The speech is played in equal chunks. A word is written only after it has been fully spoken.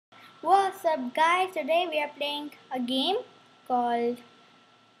What's up, guys? Today we are playing a game called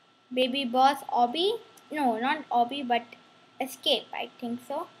Baby Boss Obby. No, not Obby, but Escape. I think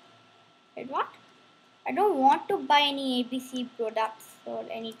so. Wait, what? I don't want to buy any ABC products or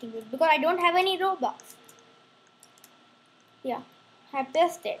anything because I don't have any Robux. Yeah, I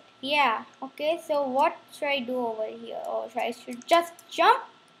pressed it. Yeah. Okay. So what should I do over here? Or should just jump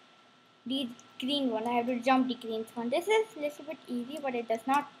the green one? I have to jump the green one. This is a little bit easy, but it does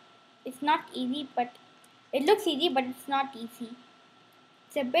not. It's not easy, but it looks easy, but it's not easy.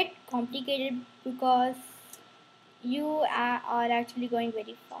 It's a bit complicated because you are actually going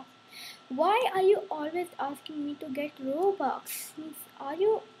very fast. Why are you always asking me to get Robux? Means are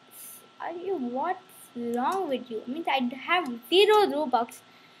you what's wrong with you? Means I have zero Robux.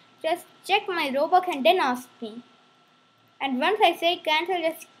 Just check my Robux and then ask me. And once I say cancel,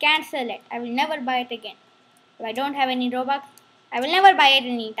 just cancel it. I will never buy it again. If I don't have any Robux, I will never buy it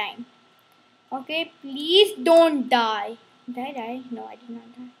anytime. Okay, please don't die. Did I die? No, I did not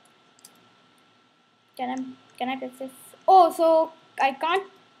die. Can I press this? Oh, so I can't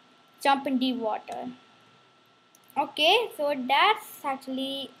jump in deep water. Okay, so that's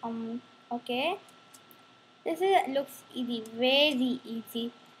actually okay. Looks easy, very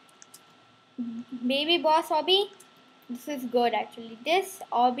easy. Baby boss Obby, this is good actually. This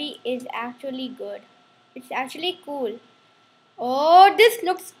Obby is actually good. It's actually cool. Oh, this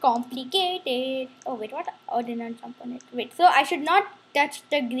looks complicated. Oh, wait, what? Oh, I did not jump on it. Wait, so I should not touch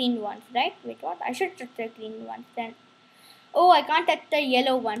the green ones, right? Wait, what? I should touch the green ones then. Oh, I can't touch the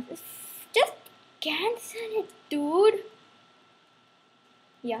yellow ones. Just cancel it, dude.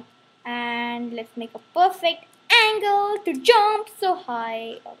 Yeah. And let's make a perfect angle to jump so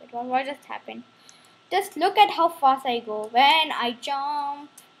high. Oh, wait, what just happened? Just look at how fast I go when I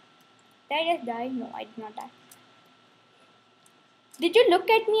jump. Did I just die? No, I did not die. Did you look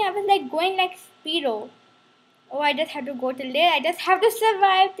at me? I was like going like Speedo. Oh, I just have to go till there. I just have to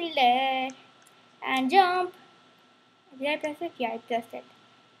survive till there. And jump. Did I press it? Yeah, I pressed it.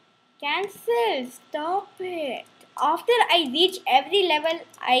 Cancel. Stop it. After I reach every level,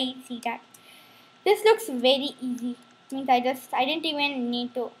 I see that. This looks very easy. Means I didn't even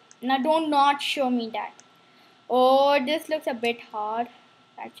need to. Now don't not show me that. Oh, this looks a bit hard,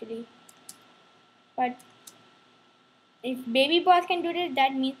 actually. But if Baby Boss can do this,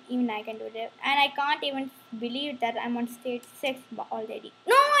 that means even I can do this. And I can't even believe that I'm on stage 6 already.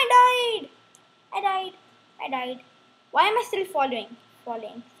 No, I died! I died. Why am I still falling?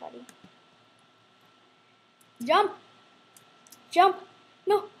 Sorry. Jump!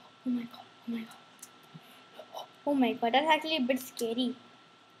 No! Oh my god. Oh my god, that's actually a bit scary.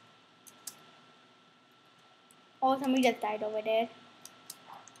 Oh, somebody just died over there.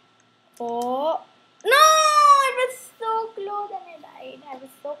 Oh. No! It was so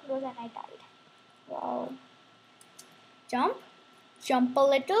close and I died. Wow. Jump a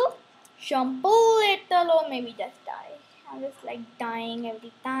little, or maybe just die. I'm just like dying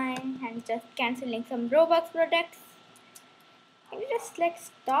every time and just canceling some Robux products. Can you just like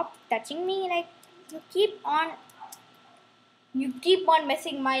stop touching me? Like you keep on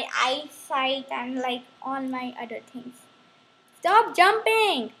messing my eyesight and like all my other things. Stop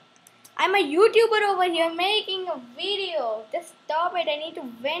jumping! I'm a YouTuber over here making a video. Just stop it. I need to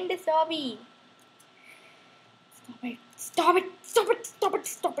win this hobby. Stop it in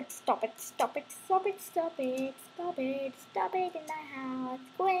the house.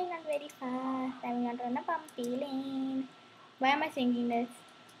 Going on very fast. I'm not on a bumpy lane. Why am I singing this?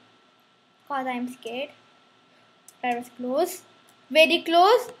 Because I'm scared. That was close. Very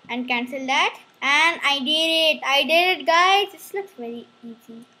close. And cancel that. And I did it, guys. This looks very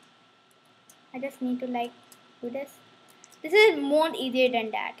easy. I just need to like do this. This is more easier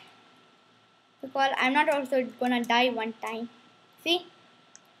than that. Because I'm not also gonna die one time. See?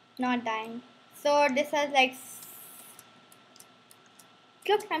 Not dying. So this is like,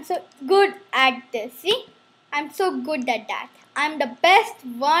 look, I'm so good at this. See? I'm so good at that. I'm the best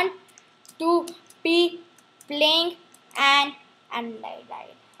one to be playing and I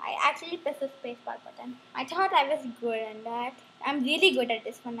died. I actually pressed the spacebar button. I thought I was good at that. I'm really good at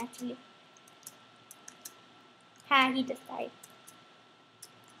this one actually. Ha, he just died.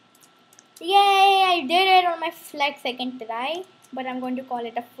 Yay, I did it on my like second try. But I'm going to call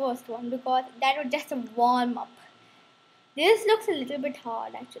it a first one because that was just a warm up. This looks a little bit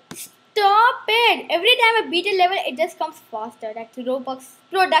hard actually. Stop it! Every time I beat a level, it just comes faster. That's Robux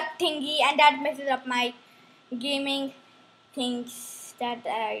product thingy, and that messes up my gaming things that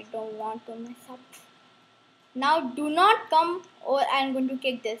I don't want to mess up. Now do not come or I'm going to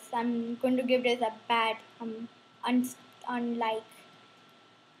kick this. I'm going to give this a bad unlike.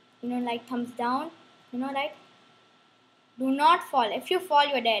 like thumbs down, right? Do not fall. If you fall,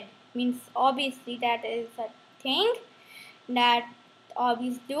 you're dead. Means obviously that is a thing that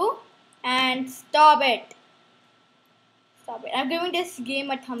obbies do. And stop it. Stop it. I'm giving this game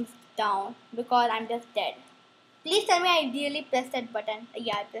a thumbs down because I'm just dead. Please tell me I really pressed that button.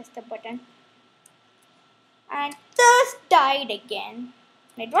 Yeah, I pressed the button. And just died again.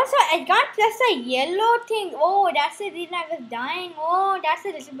 It was I can't press the yellow thing. Oh, that's the reason I was dying. Oh, that's a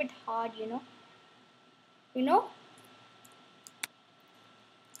little bit hard, You know?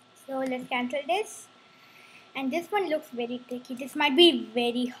 So let's cancel this. And this one looks very tricky. This might be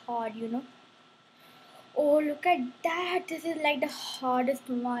very hard. Oh, look at that. This is like the hardest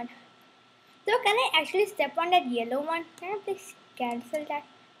one. So can I actually step on that yellow one? Can I please cancel that?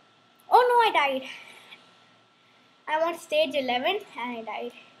 Oh no, I died. I'm on stage 11 and I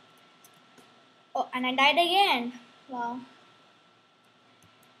died. Oh, and I died again. Wow.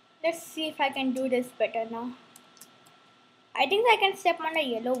 Let's see if I can do this better now. I think I can step on the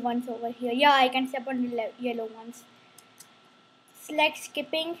yellow ones over here. Yeah, I can step on the yellow ones. Select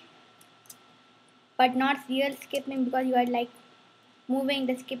skipping, but not real skipping because you are like moving.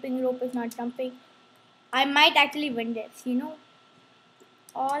 The skipping rope is not jumping. I might actually win this.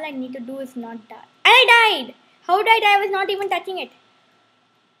 All I need to do is not die. And I died! How did I die? I was not even touching it.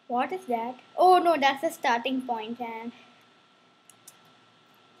 What is that? Oh no, that's the starting point and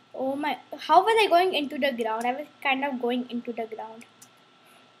oh my, how was I going into the ground? I was kind of going into the ground.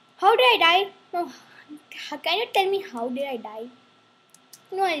 How did I die? No, can you tell me how did I die?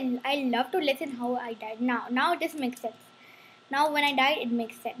 No, I love to listen how I died. Now this makes sense. Now when I died, it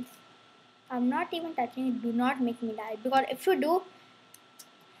makes sense. I'm not even touching it. Do not make me die because if you do,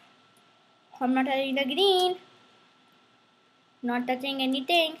 I'm not touching the green. Not touching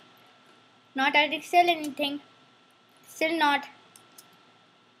anything. Not touching still anything. Still not.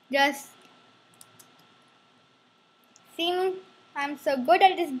 Just seeing I'm so good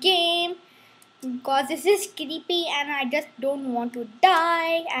at this game because this is creepy and I just don't want to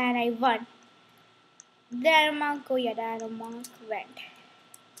die and I won. The arrow mark, oh yeah, the arrow mark went.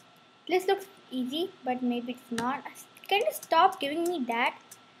 This looks easy, but maybe it's not. Can you stop giving me that?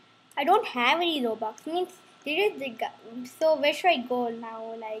 I don't have any Robux. Means so where should I go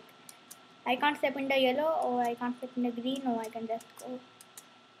now? Like I can't step in the yellow or I can't step in the green or I can just go.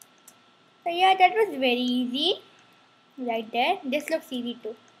 So yeah, that was very easy. Right there. This looks easy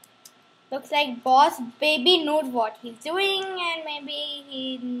too. Looks like boss baby knows what he's doing and maybe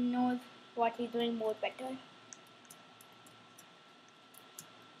he knows what he's doing more better.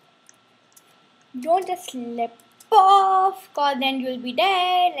 Don't just slip off cause then you'll be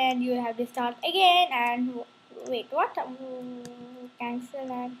dead and you'll have to start again and wait what cancel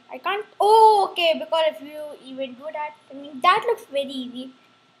and I can't okay because if you even do that that looks very easy.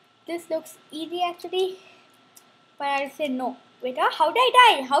 This looks easy actually but I'll say no. Wait, how did I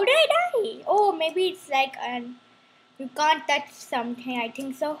die? How did I die? Oh, maybe it's like you can't touch something. I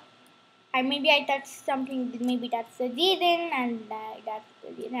think so. And maybe I touched something. Maybe that's the reason, and that's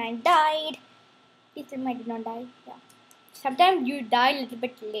the reason I died. Please tell me I did not die. Yeah. Sometimes you die a little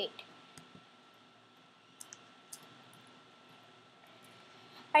bit late.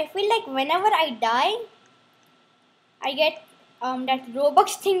 I feel like whenever I die, I get that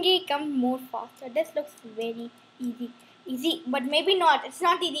Robux thingy comes more faster. This looks very easy. Easy, but maybe not. It's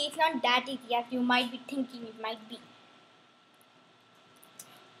not easy. It's not that easy as you might be thinking it might be.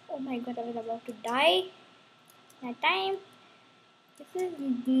 Oh my god, I was about to die. That time.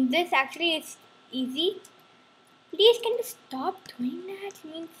 This actually is easy. Please can you stop doing that?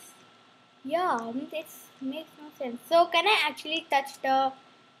 Means yeah, this makes no sense. So can I actually touch the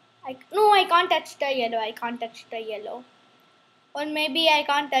no, I can't touch the yellow. I can't touch the yellow. Or maybe I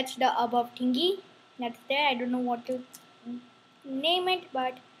can't touch the above thingy. That's there. I don't know what to name it,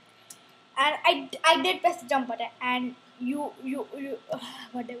 but and I did press the jump button and you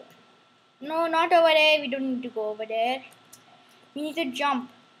whatever. No, not over there. We don't need to go over there. We need to jump.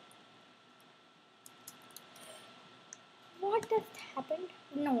 What just happened?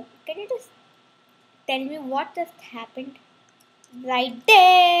 No, can you just tell me what just happened? Right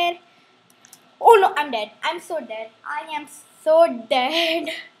there. Oh no, I'm dead. I'm so dead. I am so dead.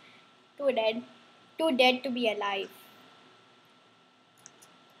 Too dead. Too dead to be alive.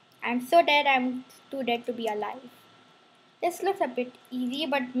 I'm so dead. I'm too dead to be alive. This looks a bit easy,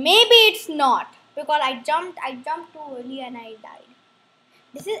 but maybe it's not because I jumped too early and I died.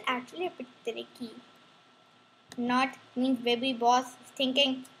 This is actually a bit tricky. Not means baby boss is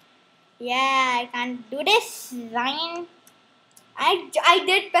thinking, yeah, I can't do this, Ryan. I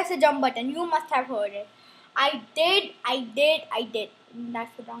did press the jump button. You must have heard it. I did.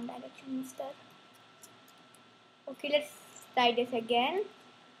 That's the wrong direction, mister. Okay, let's try this again.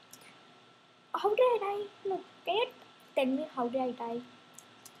 How did I die? No, can you tell me how did I die?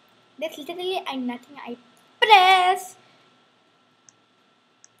 There's literally nothing I press.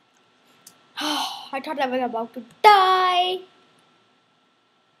 I thought I was about to die.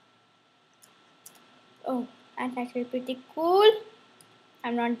 Oh, that's actually pretty cool.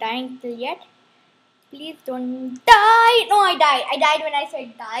 I'm not dying till yet. Please don't die. No, I died. I died when I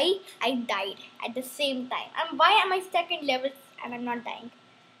said die. I died at the same time. And why am I stuck in levels and I'm not dying?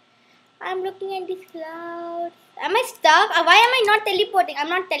 I'm looking at these clouds. Am I stuck? Why am I not teleporting? I'm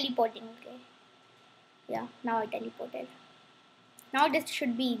not teleporting. Okay. Yeah, now I teleported. Now this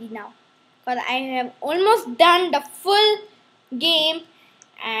should be easy now. Because I have almost done the full game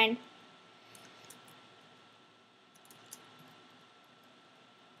and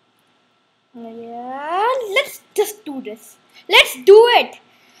yeah, let's just do this. Let's do it.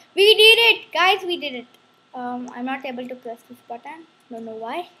 We did it, guys. We did it. I'm not able to press this button. Don't know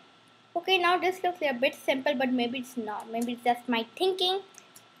why. Okay, now this looks a bit simple, but maybe it's not. Maybe it's just my thinking.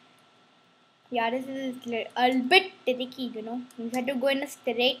 Yeah, this is a bit tricky, you know. You have to go in a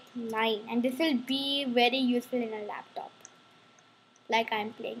straight line, and this will be very useful in a laptop, like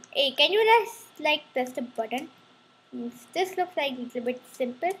I'm playing. Hey, can you just like press the button? This looks like it's a bit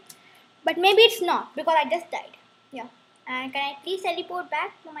simple, but maybe it's not because I just died. Yeah, and can I please teleport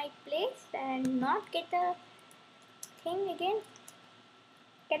back to my place and not get the thing again?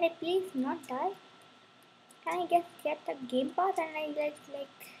 Can I please not die? Can I get the game pass and I like?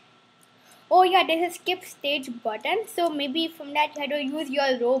 Oh yeah, there's a skip stage button. So maybe from that you have to use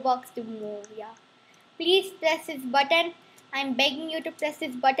your Robux to move. Yeah. Please press this button. I'm begging you to press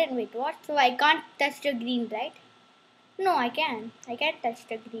this button. Wait, what? So I can't touch the green, right? No, I can. I can't touch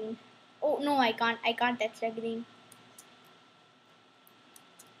the green. Oh no, I can't. I can't touch the green.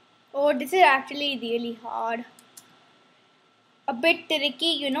 Oh, this is actually really hard. A bit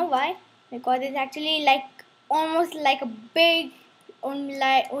tricky, you know why? Because it's actually like almost like a big only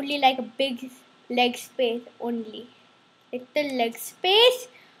like a big leg space only. Little leg space.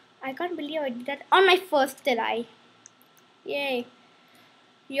 I can't believe I did that on my first try. Yay.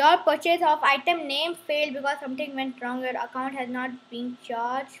 Your purchase of item name failed because something went wrong. Your account has not been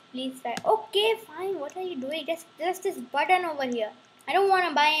charged. Please try. Okay, fine. What are you doing? Just press this button over here. I don't want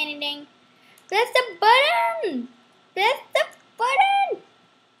to buy anything. Press the button. Press the button.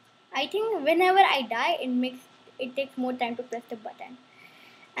 I think whenever I die, it takes more time to press the button.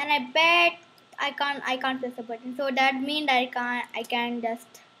 And I bet I can't press the button. So that means I can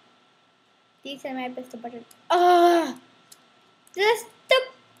just please tell me I press the button. Press the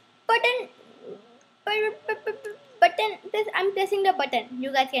button. Button. I'm pressing the button.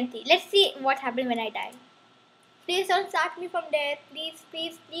 You guys can see. Let's see what happens when I die. Please don't start me from there. Please,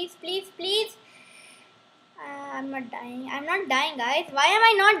 please, please, please, please. I'm not dying. I'm not dying, guys. Why am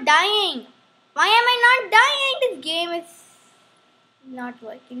I not dying? Why am I not dying? This game is not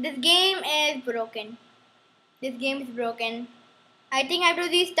working. This game is broken. This game is broken. I think I have to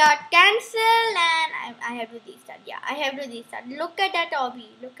restart. Cancel and I have to restart. Yeah, I have to restart. Look at that Obby.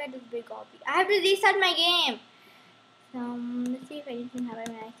 Look at this big Obby. I have to restart my game. Let's see if anything happened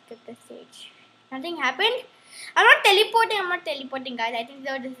when I skip the stage. Nothing happened. I'm not teleporting, guys. I think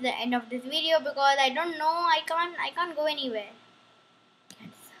this is the end of this video because I don't know. I can't go anywhere.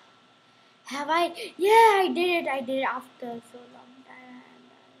 Have I? Yeah, I did it after so long time.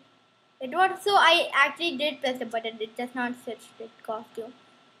 It was so I actually did press the button. It does not switch the costume.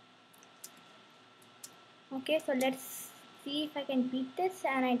 Okay, so let's see if I can beat this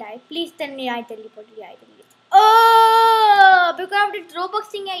and I die. Please tell me I teleported. Yeah, I teleported. Oh, because of the Robux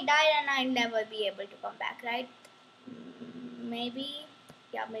thing I died and I'll never be able to come back, right? Maybe.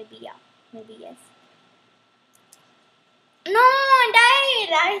 Yeah, maybe yes. No, I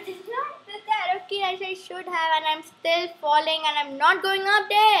died. I did not do that. Okay, as I should have, and I'm still falling, and I'm not going up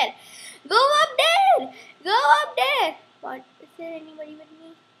there. Go up there. Go up there. What? Is there anybody with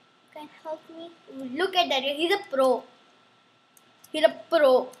me? Can help me? Look at that. He's a pro. He's a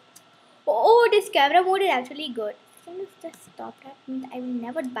pro. Oh, this camera mode is actually good. Can you just stop that? I will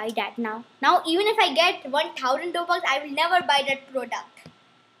never buy that now. Now, even if I get 1,000 Robux, I will never buy that product.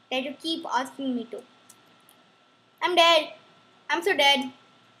 That you keep asking me to. I'm dead. I'm so dead.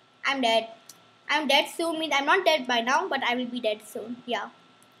 I'm dead. I'm dead soon means I'm not dead by now, but I will be dead soon. Yeah.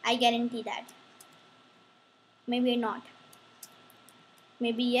 I guarantee that. Maybe not.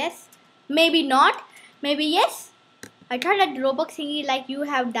 Maybe yes. Maybe not. Maybe yes. I thought that Roblox thingy like you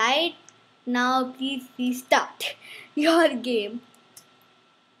have died. Now please restart your game.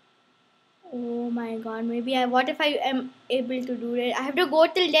 Oh my god, maybe what if I am able to do it? I have to go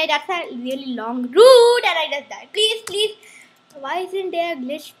till there. That's a really long route and I just died. Please, please. Why isn't there a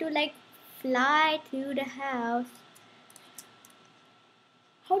glitch to like fly through the house?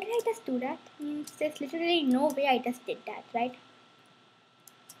 How did I just do that? There's literally no way I just did that, right?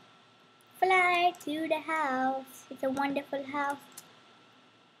 Fly through the house. It's a wonderful house.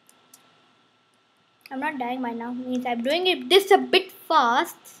 I'm not dying by now. Means I'm doing it this a bit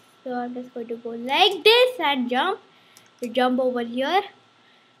fast. So I'm just going to go like this and jump. Jump over here.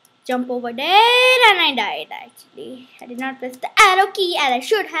 Jump over there and I died actually. I did not press the arrow key as I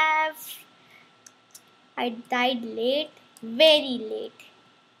should have. I died late. Very late.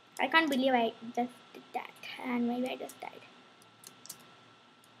 I can't believe I just did that. And maybe I just died.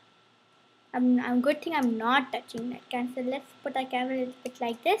 I'm good thing I'm not touching that cancel. Let's put our camera a little bit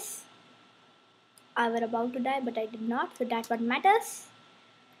like this. I were about to die but I did not, so that's what matters.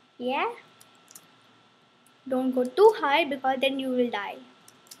 Yeah. Don't go too high because then you will die.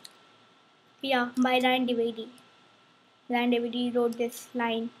 Yeah, by Ryan DVD. Ryan DVD wrote this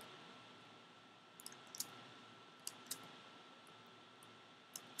line.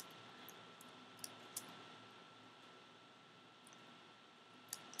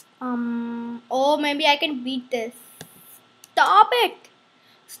 Oh, maybe I can beat this. Stop it!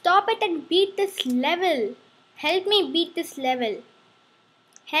 Stop it and beat this level. Help me beat this level.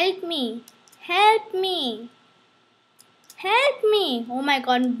 Help me. Help me. Help me. Oh my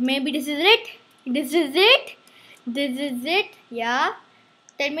god, maybe this is it. This is it. This is it. Yeah.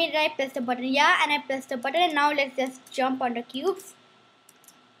 Tell me did I press the button? Yeah, and I pressed the button and now let's just jump on the cubes.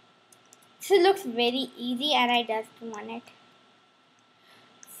 This looks very easy and I just won it.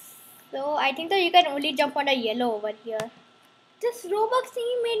 So I think that you can only jump on the yellow over here. This Robux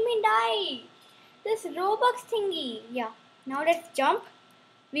thingy made me die. This Robux thingy. Yeah. Now let's jump.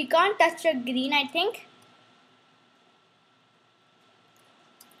 We can't touch the green, I think.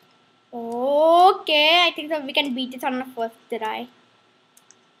 Okay, I think that we can beat it on the first try.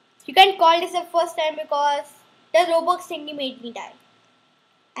 You can call this the first time because the Robux thingy made me die.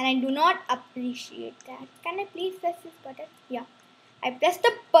 And I do not appreciate that. Can I please press this button? Yeah. I pressed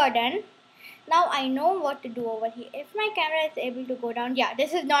the button. Now I know what to do over here. If my camera is able to go down, yeah,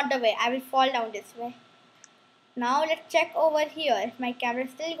 this is not the way. I will fall down this way. Now let's check over here. If my camera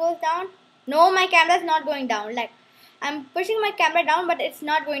still goes down. No, my camera is not going down. Like, I'm pushing my camera down, but it's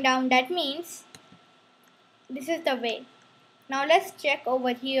not going down. That means this is the way. Now let's check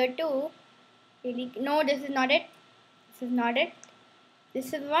over here too. Really? No, this is not it. This is not it.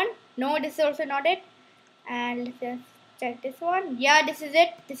 This is one. No, this is also not it. And let's just check this one. Yeah, this is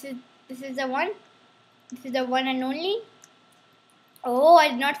it. This is the one. This is the one and only. Oh, I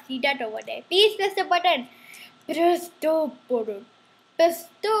did not see that over there. Please press the button. Press the button. Press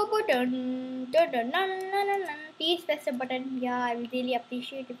the button. Please press the button. Yeah, I would really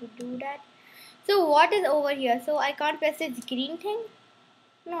appreciate if you do that. So what is over here? So I can't press this green thing?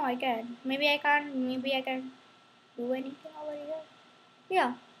 No, I can. Maybe I can't. Maybe I can do anything over here.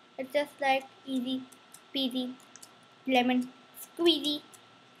 Yeah, it's just like easy peasy lemon squeezy.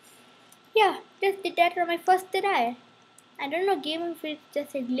 Yeah, just did that for my first try. I don't know, game if it's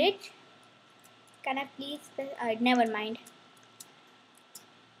just a glitch. Can I please? Never mind.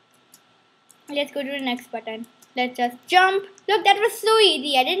 Let's go to the next button. Let's just jump. Look, that was so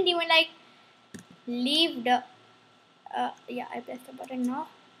easy. I didn't even like leave the. Yeah, I pressed the button now.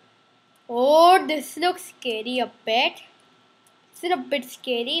 Oh, this looks scary a bit. This is a bit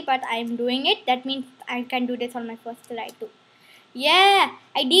scary, but I'm doing it. That means I can do this on my first try too. Yeah,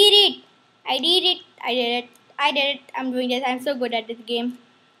 I did it. I did it. I did it. I did it. I'm doing this. I'm so good at this game.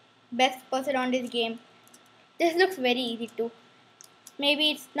 Best person on this game. This looks very easy too. Maybe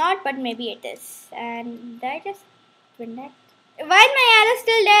it's not, but maybe it is. And did I just win that? Why is my arrow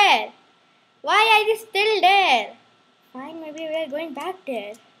still there? Why are you still there? Fine, maybe we're going back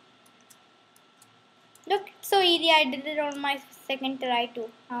there. Look, it's so easy. I did it on my second try too.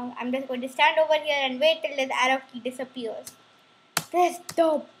 Now I'm just going to stand over here and wait till this arrow key disappears. Press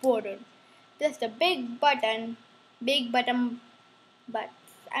the button. Press the big button. Big button. But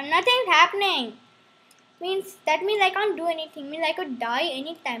nothing's happening. That means I can't do anything. Means I could die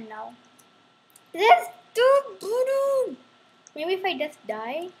anytime now. Press the button. Maybe if I just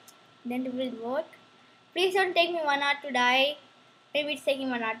die, then it will work. Please don't take me 1 hour to die. Maybe it's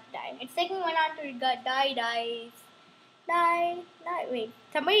taking 1 hour to die. It's taking 1 hour to die, guys. Die. Wait,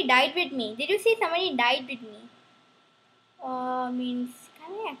 somebody died with me. Did you see somebody died with me?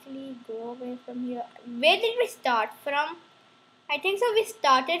 Can I actually go away from here? Where did we start from? I think so we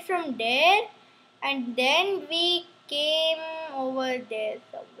started from there and then we came over there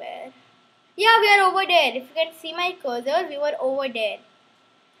somewhere. Yeah, we are over there. If you can see my cursor, we were over there.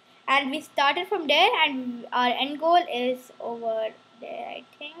 And we started from there, and our end goal is over there, I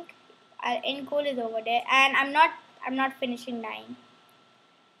think. Our end goal is over there, and I'm not finishing dying.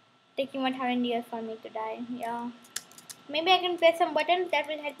 Taking 100 years for me to die. Yeah. Maybe I can press some buttons that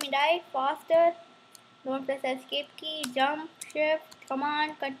will help me die faster. Don't press the escape key, jump, shift,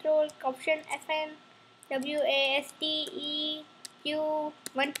 command, control, option, FN, WAST, Q,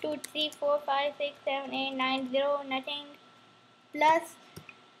 1, 2, 3, 4, 5, 6, 7, 8, 9, 0, nothing. Plus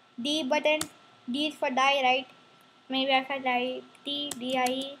D button, D is for die, right? Maybe I can die, T,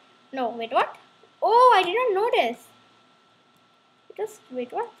 DIE. No, wait, what? Oh, I did not notice. Just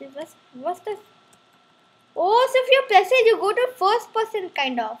wait, what? What's this? Oh, so if you press it, you go to first person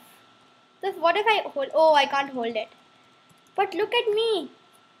kind of. So what if I hold? Oh, I can't hold it. But look at me.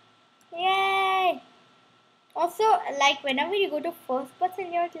 Yay! Also, like whenever you go to first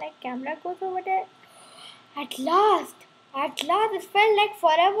person, your like camera goes over there. At last, it felt like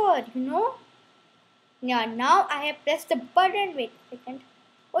forever, you know. Yeah, now I have pressed the button. Wait a second.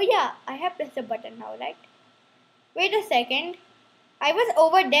 Oh yeah, I have pressed the button now, right? Wait a second. I was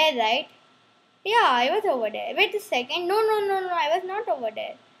over there, right? Yeah, I was over there. Wait a second. No, no, no, no. I was not over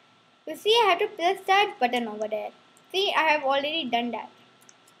there. You see, I have to press that button over there. See, I have already done that.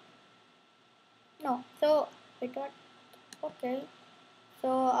 No. So, wait, what? Okay. So,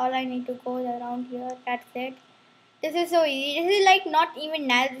 all I need to go is around here. That's it. This is so easy. This is like not even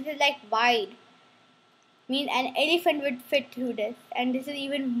narrow. This is like wide. Mean an elephant would fit through this. And this is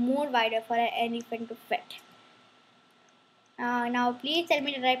even more wider for an elephant to fit. Now, please tell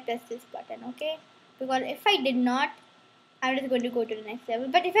me that I press this button, okay? Because if I did not, I'm just going to go to the next level.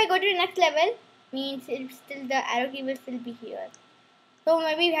 But if I go to the next level, means it's still the arrow key will still be here. So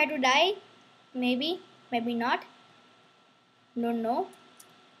maybe we have to die. Maybe, maybe not. Don't know.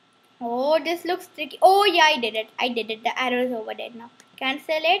 Oh, this looks tricky. Oh yeah, I did it. The arrow is over there now.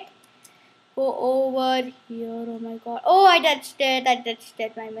 Cancel it. Go over here. Oh my god. Oh, I touched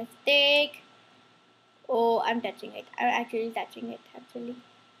it. My mistake. Oh, I'm touching it. I'm actually touching it.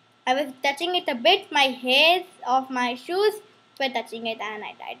 I was touching it a bit. My hairs of my shoes were touching it, and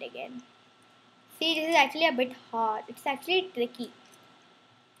I died again. See, this is actually a bit hard. It's actually tricky.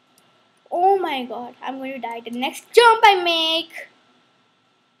 Oh my god, I'm going to die the next jump I make.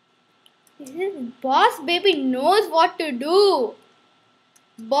 This boss baby knows what to do.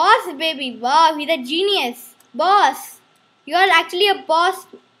 Boss baby, wow, he's a genius. Boss, you are actually a boss.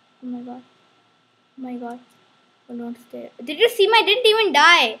 Oh my god. Oh my god. Oh, don't stay. Did you see I didn't even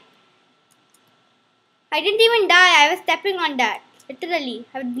die. I was stepping on that. Literally.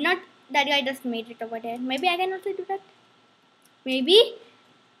 I did not. That guy just made it over there. Maybe I can also do that. Maybe.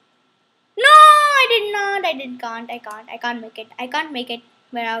 No, I did not. I can't make it. I can't make it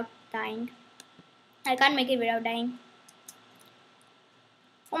without dying. I can't make it without dying.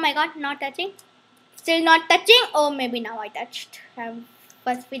 Oh my god, not touching. Still not touching. Oh, maybe now I touched. I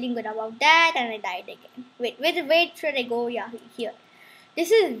was feeling good about that and I died again. Wait. Should I go? Yeah, here.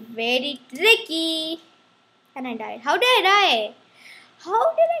 This is very tricky. And I died. How did I die?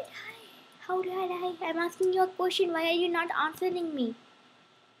 I'm asking you a question. Why are you not answering me?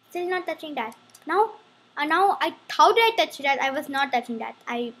 Still not touching that. Now, how did I touch that? I was not touching that.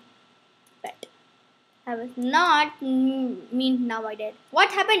 I was not. Now I did.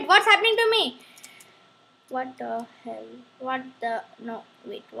 What happened? What's happening to me? What the hell? No,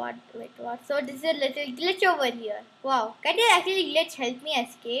 wait, what? So this is a little glitch over here. Wow. Can this actually glitch help me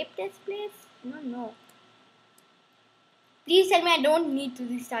escape this place? No. Please tell me I don't need to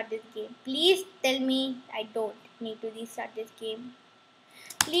restart this game. Please tell me I don't need to restart this game.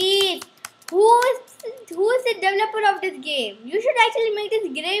 Please. Who is the developer of this game? You should actually make this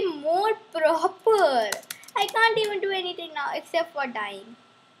game more proper. I can't even do anything now except for dying.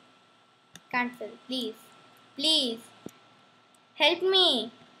 Cancel, please. Please. Help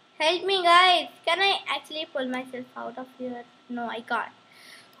me. Help me, guys. Can I actually pull myself out of here? No, I can't.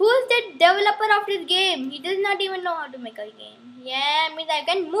 Who is the developer of this game? He does not even know how to make a game. Yeah, I mean I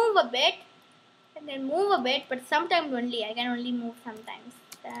can move a bit. But sometimes only. I can only move sometimes.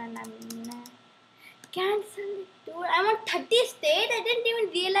 And cancel it, dude. I'm on 30 stage. I didn't even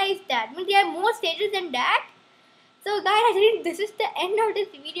realize that. I mean, there are more stages than that. So, guys, I think this is the end of this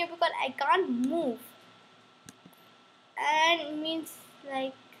video because I can't move. And it means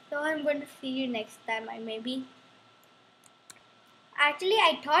like, so I'm going to see you next time. Actually,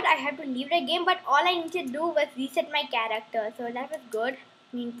 I thought I had to leave the game, but all I need to do was reset my character. So that was good.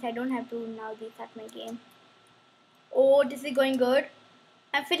 Means I don't have to now reset my game. Oh, this is going good.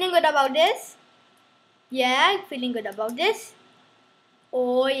 I'm feeling good about this. Yeah, I'm feeling good about this.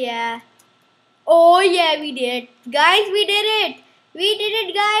 Oh yeah. Oh yeah, we did it. Guys, we did it. We did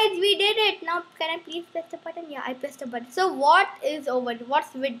it, guys. We did it. Now, can I please press the button? Yeah, I pressed the button. So what is over?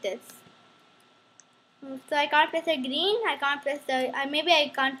 What's with this? So I can't press the green. I can't press the... maybe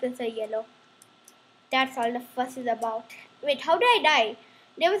I can't press the yellow. That's all the fuss is about. Wait, how did I die?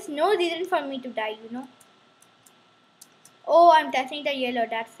 There was no reason for me to die, you know. Oh, I'm touching the yellow.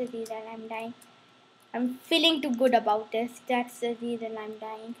 That's the reason I'm dying. I'm feeling too good about this. That's the reason I'm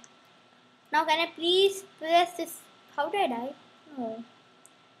dying. Now can I please press this? How did I die? Oh.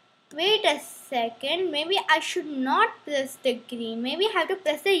 Wait a second. Maybe I should not press the green. Maybe I have to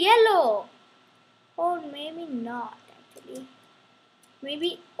press the yellow. Or maybe not actually.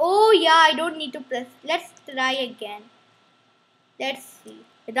 Maybe. Oh yeah, I don't need to press. Let's try again. Let's see.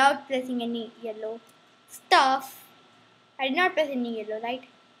 Without pressing any yellow stuff. I did not press any yellow, right?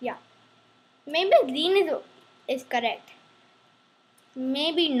 Yeah. Maybe green is correct.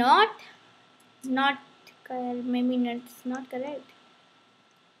 Maybe not. Not correct. Maybe it's not correct.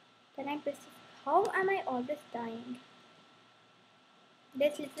 Can I press? How am I always dying?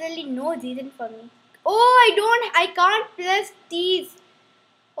 There's literally no reason for me. Oh, I can't press these.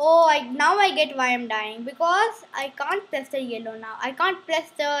 Oh, now I get why I'm dying, because I can't press the yellow now. I can't press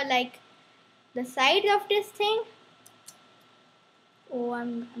the side of this thing. Oh,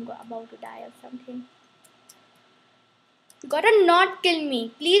 I'm about to die or something. You gotta not kill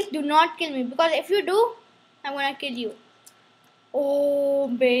me. Please do not kill me, because if you do, I'm gonna kill you. Oh,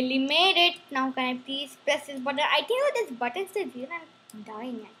 barely made it. Now can I please press this button? I think that this button is the reason I'm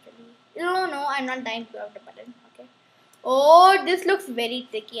dying actually. No, I'm not dying because of the button. Okay. Oh, this looks very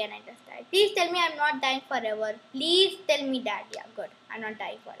tricky and I just died. Please tell me I'm not dying forever. Please tell me that. Yeah, good. I'm not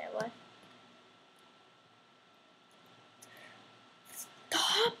dying forever.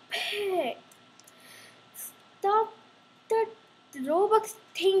 Stop it. Stop the Robux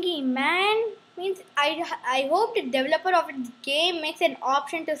thingy, man. Means I hope the developer of the game makes an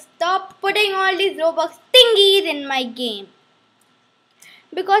option to stop putting all these Robux thingies in my game.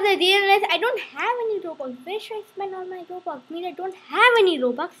 Because I realized I don't have any Robux. Where should I spend all my Robux? I mean, I don't have any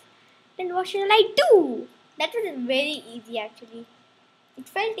Robux. Then what shall I do? That was very easy actually. It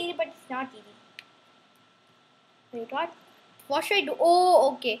felt easy, but it's not easy. Wait, what? What should I do?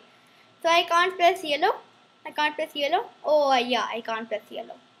 Oh, okay. So I can't press yellow. I can't press yellow. Oh, yeah, I can't press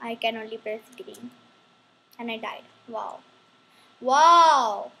yellow. I can only press green. And I died. Wow.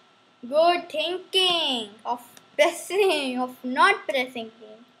 Wow. Good thinking of pressing, of not pressing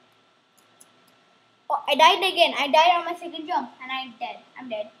green. Oh, I died again. I died on my second jump. And I'm dead. I'm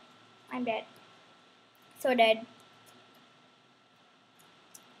dead. I'm dead. So dead.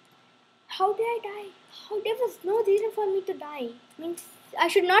 How did I die? How there was no reason for me to die. Means I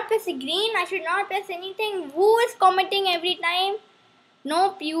should not press the green. I should not press anything. Who is commenting every time?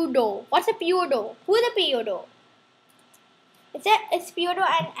 No Pewdo. What's a Pewdo? Who is a Pewdo? Is Pewdo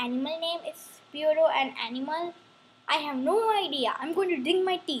an animal name? Is Pewdo an animal? I have no idea. I'm going to drink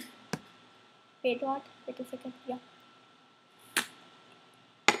my tea. Wait, what? Wait a second. Yeah.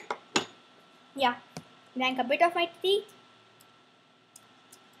 Yeah. Drank a bit of my tea.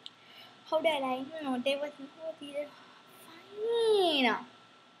 How did I die? No, there was no reason. Fine.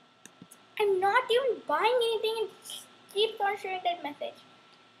 I'm not even buying anything. It keeps on showing that message.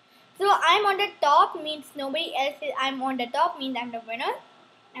 So I'm on the top means nobody else is. I'm on the top means I'm the winner.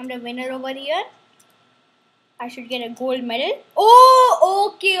 I'm the winner over here. I should get a gold medal.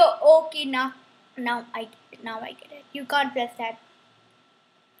 Oh, okay. Now I get it. You can't press that.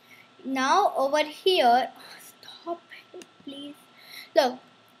 Now over here, stop it, please. Look,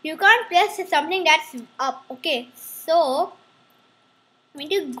 you can't press something that's up. Okay, so we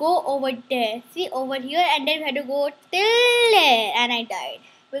need to go over there. See over here, and then we have to go till there, and I died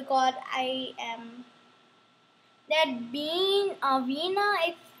because I am. That being Avina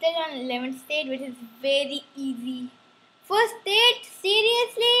is still on 11th stage, which is very easy. First stage,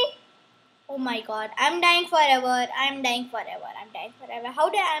 seriously? Oh my god, I'm dying forever. I'm dying forever. How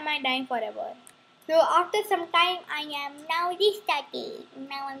am I dying forever? So after some time, I am now restarting.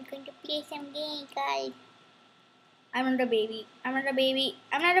 Now I'm going to play some games, guys. I'm not a baby.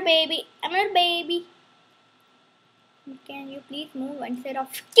 Can you please move instead of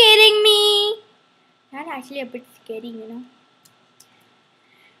scaring me? That's actually a bit scary, you know.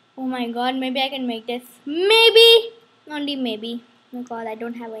 Oh my god, maybe I can make this. Maybe. Only maybe. Because I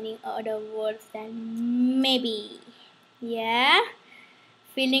don't have any other words than maybe. Yeah.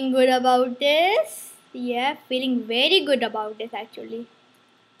 Feeling good about this? Yeah, feeling very good about this actually.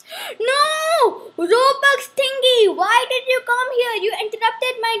 No! Robux thingy! Why did you come here? You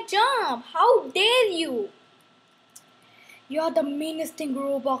interrupted my jump. How dare you? You're the meanest thing,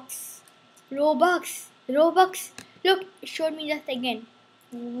 Robux. Robux. Robux. Look, it showed me just again.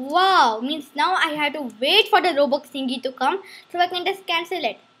 Wow. Means now I have to wait for the Robux thingy to come so I can just cancel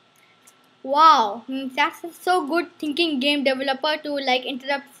it. Wow. Means that's so good thinking game developer to like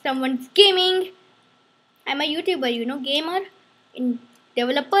interrupt someone's gaming. I'm a YouTuber, you know, gamer, in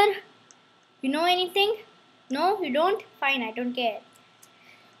developer. You know anything? No, you don't? Fine, I don't care.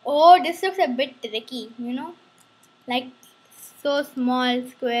 Oh, this looks a bit tricky, you know, like so small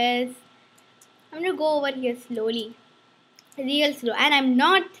squares. I'm gonna go over here slowly, real slow, and I'm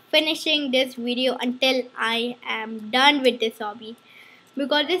not finishing this video until I am done with this hobby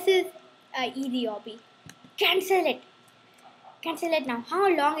because this is a easy hobby. Cancel it. Cancel it now. How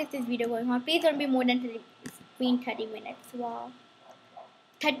long is this video going on? Please don't be more than 30 minutes. Wow.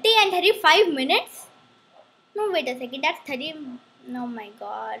 30 and 35 minutes? No, wait a second. That's 30. Oh my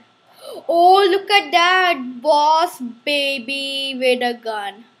god. Oh, look at that. Boss baby with a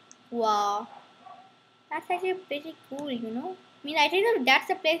gun. Wow. That's actually pretty cool, you know. I mean, I think that's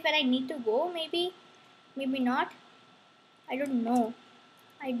the place where I need to go. Maybe. Maybe not. I don't know.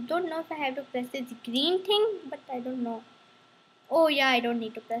 I don't know if I have to press this green thing, but I don't know. Oh, yeah, I don't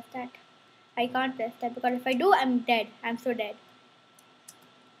need to press that. I can't press that because if I do, I'm dead. I'm so dead.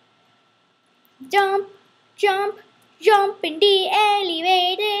 Jump, jump, jump in the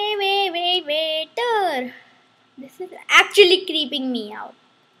elevator. This is actually creeping me out.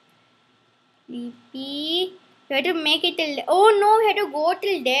 Creepy. We have to make it till. Oh no, we have to go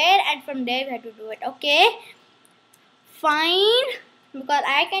till there, and from there we have to do it. Okay. Fine. Because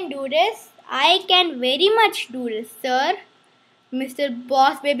I can do this. I can very much do this, sir. Mr.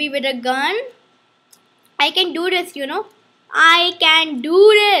 Boss Baby with a gun. I can do this, you know. I can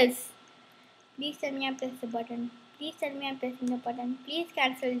do this. Please tell me I press the button. Please tell me I'm pressing the button. Please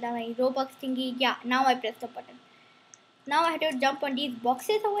cancel my Robux thingy. Yeah, now I press the button. Now I have to jump on these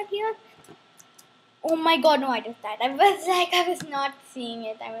boxes over here. Oh my god, no, I just died. I was not seeing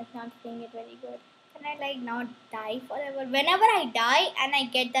it. I was not seeing it very good. Can I like now die forever? Whenever I die and I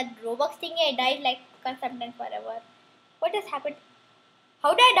get that Robux thingy, I die like consumption forever. What has happened?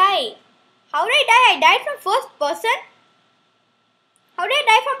 How did I die? How did I die? I died from first person? How did I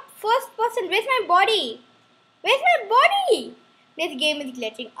die from first person? Where's my body? Where's my body? This game is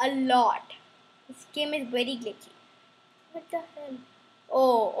glitching a lot. This game is very glitchy. What the hell?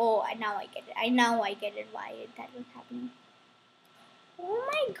 Oh, now I get it. Now I get it why that was happening. Oh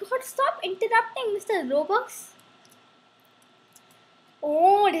my god, stop interrupting, Mr. Robux.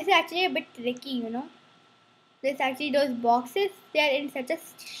 Oh, this is actually a bit tricky, you know. There's actually those boxes, they're in such a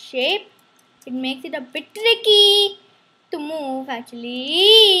shape. It makes it a bit tricky to move actually.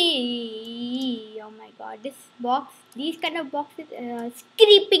 Oh my god, this box, these kind of boxes are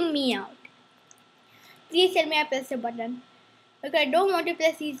creeping me out. Please tell me I pressed the button. Because I don't want to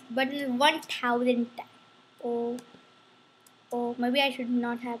press these buttons 1000 times. Oh, maybe I should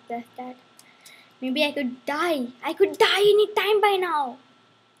not have pressed that. Maybe I could die. I could die any time by now.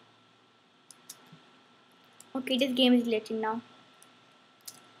 Okay, this game is glitching now.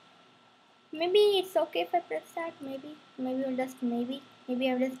 Maybe it's okay if I press that. Maybe I'm just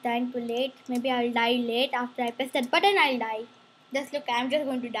dying too late. Maybe I'll die late after I press that button. I'll die. Just look, I'm just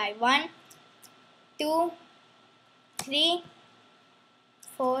going to die. 1, 2, 3,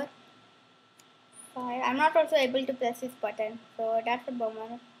 4, 5. I'm not also able to press this button, so that's a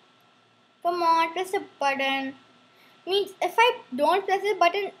bummer. Come on, press the button. Means if I don't press the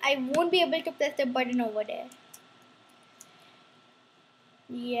button, I won't be able to press the button over there.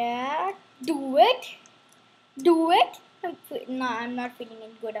 Yeah, do it. No, I'm not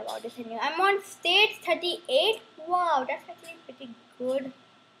feeling good about this anymore. I'm on stage 38. Wow, that's actually pretty good.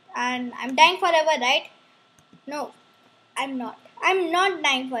 And I'm dying forever, right? No, I'm not. I'm not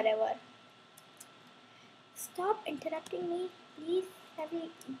dying forever. Stop interrupting me, please. I will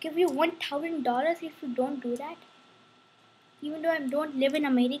give you $1,000 if you don't do that. Even though I don't live in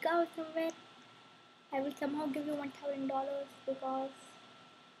America or somewhere, I will somehow give you $1,000 because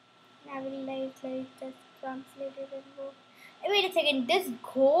I will like just translate it and go. Wait a second, this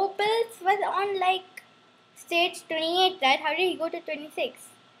Gopals was on like stage 28, right? How did he go to 26?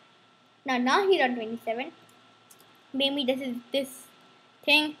 Now he's on 27. Maybe this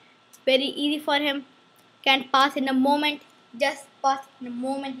thing very easy for him. Can pass in a moment. Just pass in a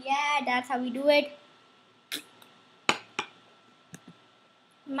moment. Yeah, that's how we do it.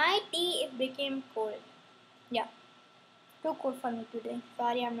 My tea became cold. Yeah. Too cold for me today.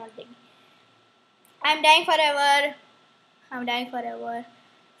 Sorry, I'm not digging. I'm dying forever.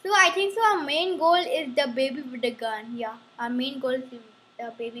 So I think so our main goal is the baby with the gun. Yeah. Our main goal is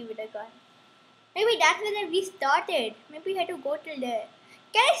the baby with the gun. Maybe that's when we started. Maybe we had to go till there.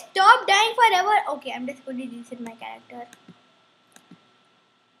 Can I stop dying forever? Okay, I'm just going to reset my character.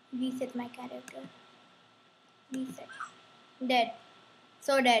 Reset my character. Reset. Dead.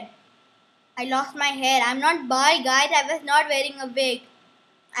 So dead. I lost my hair. I'm not bald, guys. I was not wearing a wig.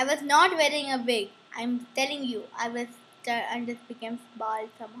 I was not wearing a wig. I'm telling you. I just became bald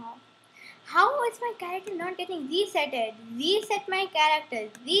somehow. How is my character not getting resetted? Reset my character.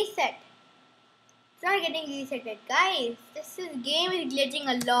 Reset. It's not getting resetted. Guys, game is glitching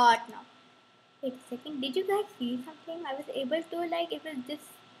a lot now. Wait a second. Did you guys see something? I was able to it was this.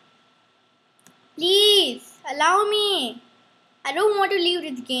 Please allow me. I don't want to leave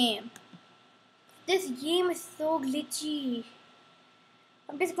this game. This game is so glitchy.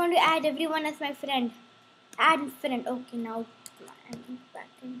 I'm just going to add everyone as my friend. Add friend. Okay, now I'm back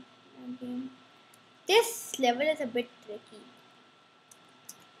in my game. This level is a bit tricky.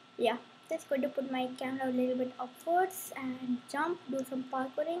 Yeah, just going to put my camera a little bit upwards and jump, do some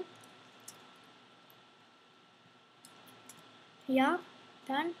parkouring. Yeah,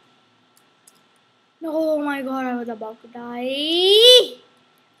 done. Oh my god, I was about to die.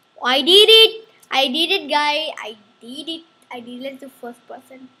 I did it. I did it, guy. I did it. Let's do first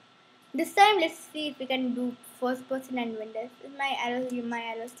person. This time, let's see if we can do first person and win this. Is my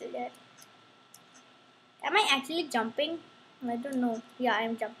arrow still there? Am I actually jumping? I don't know. Yeah,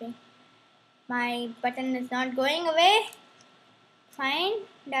 I'm jumping. My button is not going away. Fine.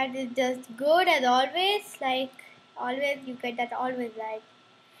 That is just good as always. Like, always, you get that always right.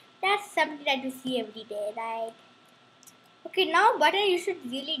 That's something that you see every day, right? Okay, now button, you should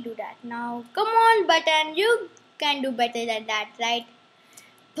really do that. Now, come on, button. You can do better than that, right?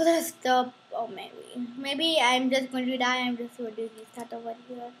 Stop. Oh, maybe I'm just going to die. I'm just going to restart over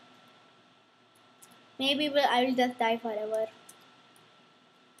here. Maybe I will just die forever.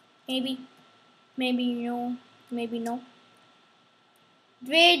 Maybe no. Maybe no.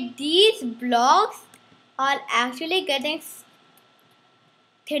 Wait, these blocks are actually getting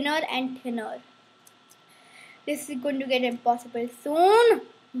thinner and thinner. This is going to get impossible soon. Oh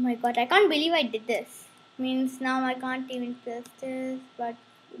my god, I can't believe I did this. Means now I can't even press this, but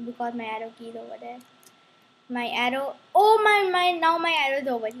because my arrow key is over there. My arrow. Oh my! Now my arrow is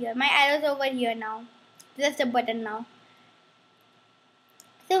over here. My arrow is over here now. Just a button now.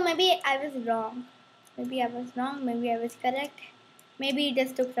 So maybe I was wrong. Maybe I was wrong. Maybe I was correct. Maybe it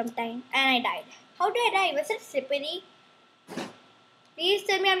just took some time and I died. How did I die? Was it slippery? Please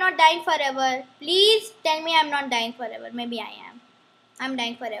tell me I'm not dying forever. Please tell me I'm not dying forever. Maybe I am. I'm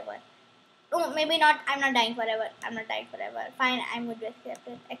dying forever. Oh, maybe not. I'm not dying forever. I'm not dying forever. Fine, I'm going to accept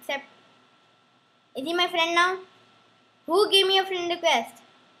it. Accept. Is he my friend now? Who gave me a friend request?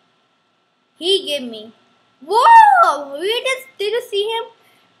 He gave me. Whoa! Did you see him?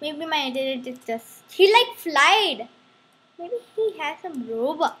 Maybe my internet is just. He flied. Maybe he has some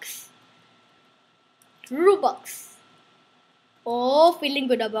Robux. Oh, feeling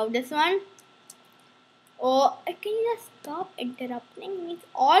good about this one. Oh, can you just stop interrupting me?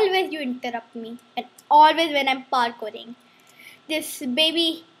 Always you interrupt me. And always when I'm parkouring. This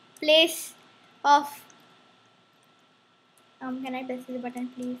baby place of... can I press this button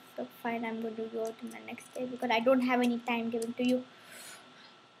please? So fine, I'm going to go to my next stage because I don't have any time given to you.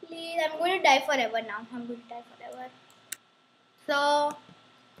 Please, I'm going to die forever now. I'm going to die forever. So,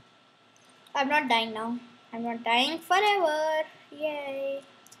 I'm not dying now. I'm not dying forever. Yay.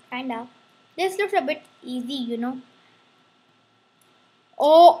 Kinda. This looks a bit easy, you know.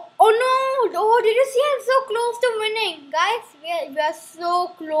 Oh no! Oh, did you see? I'm so close to winning. Guys, we are so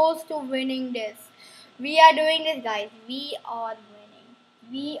close to winning this. We are doing this, guys. We are winning.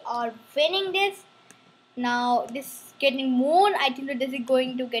 We are winning this. Now, this is getting more. I think that this is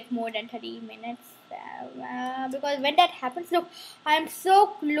going to get more than 30 minutes. Because when that happens, look, I'm so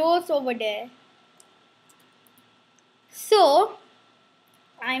close over there. So,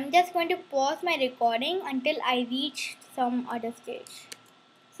 I'm just going to pause my recording until I reach some other stage.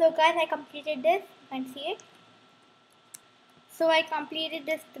 So guys, I completed this. You can see it. So I completed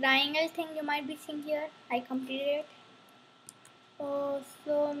this triangle thing you might be seeing here. I completed it. Oh,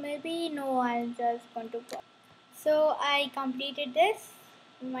 so maybe no, I'm just going to pause. So I completed this.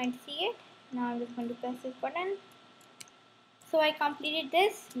 You might see it. Now I'm just going to press this button. So I completed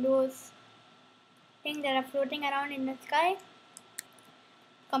this. Those things that are floating around in the sky.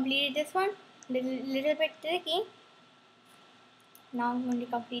 Completed this one. Little bit tricky. Now I'm going to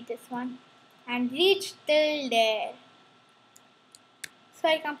complete this one and reach till there. So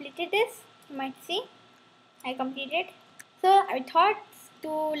I completed this. You might see. I completed. So I thought to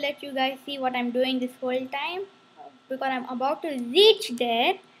let you guys see what I'm doing this whole time because I'm about to reach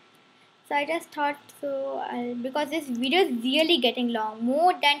there. So I just thought because this video is really getting long,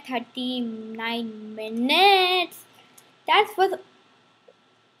 more than 39 minutes. That's was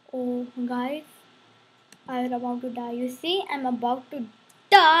oh guys, I was about to die. You see, I'm about to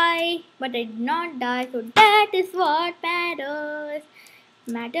die, but I did not die. So that is what matters.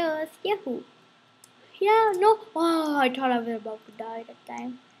 Matters. Yahoo! Yeah, no. Oh, I thought I was about to die that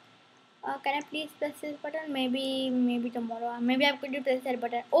time. Can I please press this button? Maybe tomorrow. Maybe I'm going to press that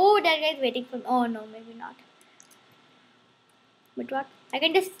button. Oh, that guy is waiting for me. Oh no, maybe not. But what? I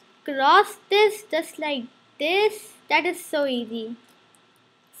can just cross this just like this. That is so easy.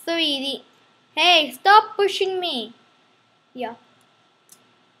 So easy. Hey, stop pushing me. Yeah.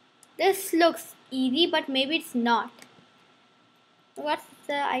 This looks easy, but maybe it's not. What's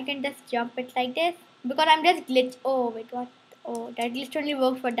I can just jump it like this because I'm just glitch. Oh wait, what? Oh, that glitch only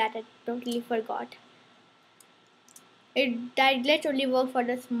works for that. I totally forgot. That glitch only works for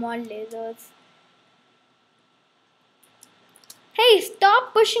the small lasers. Hey,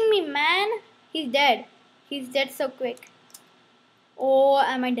 stop pushing me, man. He's dead. He's dead so quick. Oh,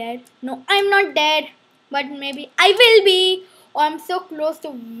 am I dead? No, I'm not dead. But maybe I will be. Oh, I'm so close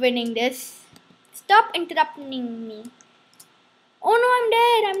to winning this. Stop interrupting me. Oh no, I'm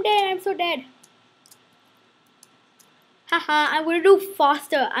dead. I'm dead. I'm so dead. Haha, I'm gonna do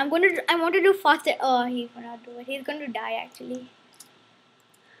faster. I want to do faster. Oh, he's gonna do it. He's gonna die actually.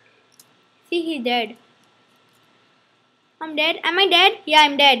 See, he's dead. I'm dead. Am I dead? Yeah,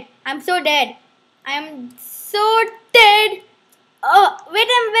 I'm dead. I'm so dead. I'm so dead. Oh, where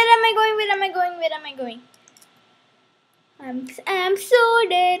am I going? Where am I going? Where am I going? I'm so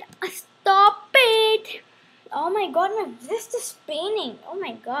dead. Stop it. Oh my god, my wrist is paining. Oh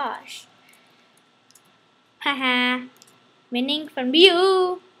my gosh. Haha. Winning from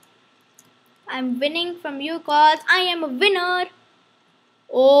you. I'm winning from you cause I am a winner.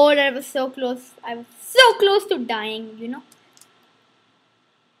 Oh, that was so close. I was so close to dying, you know.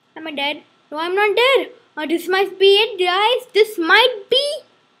 Am I dead? No, I'm not dead. Oh, this might be it, guys. This might be.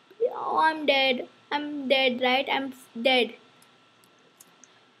 Oh, I'm dead. I'm dead, right? I'm dead.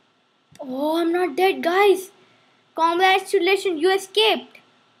 Oh, I'm not dead, guys. Congratulations, you escaped.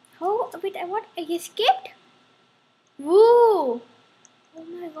 Oh, wait, what? I escaped? Whoa. Oh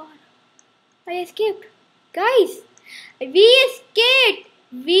my god. I escaped. Guys, we escaped.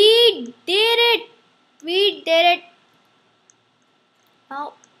 We did it. We did it.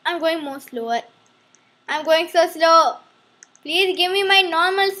 Now, I'm going more slower. I'm going so slow. Please give me my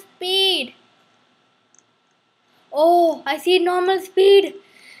normal speed. Oh, I see normal speed.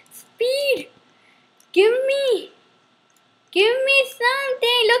 Speed. Give me. Give me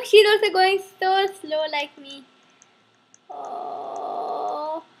something. Look, she's also going so slow like me.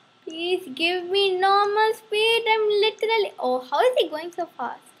 Oh, please give me normal speed. I'm literally. Oh, how is he going so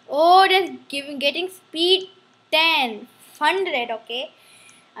fast? Oh, just getting speed 10. 100, okay.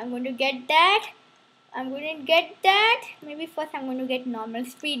 I'm going to get that. I'm going to get that. Maybe first I'm going to get normal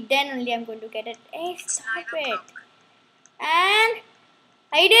speed. Then only I'm going to get it. Hey, stop it. And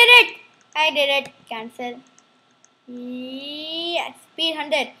I did it. I did it. Cancel. Yeah, speed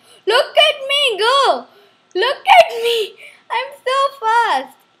 100. Look at me go. Look at me. I'm so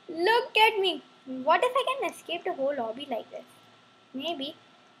fast. Look at me. What if I can escape the whole lobby like this? Maybe.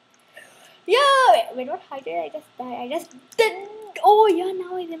 Yeah, wait, what? How did I just die? I just did. Oh, yeah,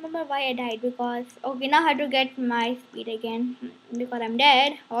 now I remember why I died. Because, okay, now I have to get my speed again. Because I'm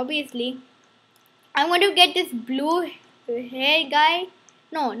dead, obviously. I'm going to get this blue hair guy.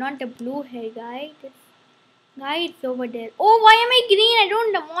 No, not the blue hair guy. This guy is over there. Oh, why am I green? I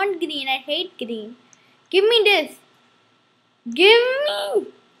don't want green. I hate green. Give me this. Give me.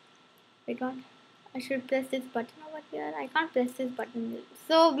 Wait, what? I should press this button over here. I can't press this button.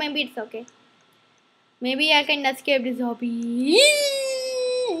 So maybe it's okay. Maybe I can escape this hobby.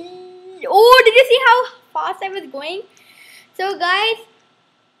 Oh, did you see how fast I was going? So guys,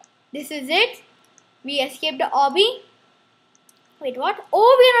 this is it. We escaped the Obby. Wait, what?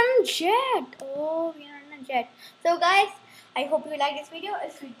 Oh, we are on a jet. Oh, we are on a jet. So guys, I hope you liked this video.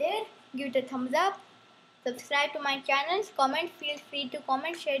 If you did, give it a thumbs up. Subscribe to my channel. Comment. Feel free to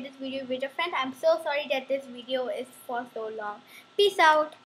comment. Share this video with your friend. I'm so sorry that this video is for so long. Peace out.